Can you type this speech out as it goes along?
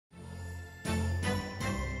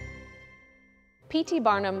P.T.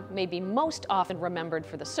 Barnum may be most often remembered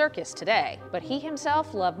for the circus today, but he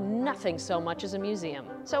himself loved nothing so much as a museum.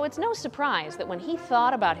 So it's no surprise that when he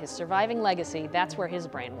thought about his surviving legacy, that's where his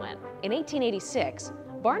brain went. In 1886,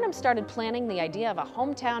 Barnum started planning the idea of a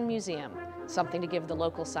hometown museum, something to give the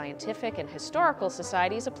local scientific and historical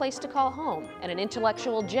societies a place to call home, and an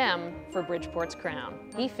intellectual gem for Bridgeport's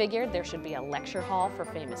crown. He figured there should be a lecture hall for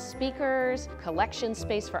famous speakers, collection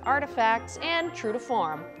space for artifacts, and, true to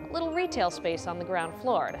form, a little retail space on the ground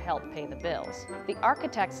floor to help pay the bills. The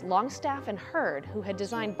architects Longstaff and Hurd, who had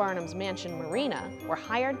designed Barnum's mansion Marina, were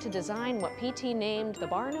hired to design what P.T. named the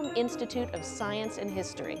Barnum Institute of Science and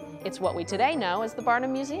History. It's what we today know as the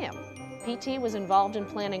Barnum Museum. P.T. was involved in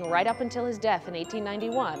planning right up until his death in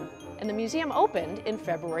 1891, and the museum opened in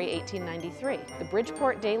February 1893. The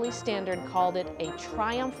Bridgeport Daily Standard called it a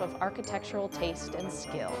triumph of architectural taste and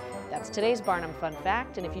skill. That's today's Barnum Fun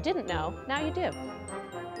Fact, and if you didn't know, now you do.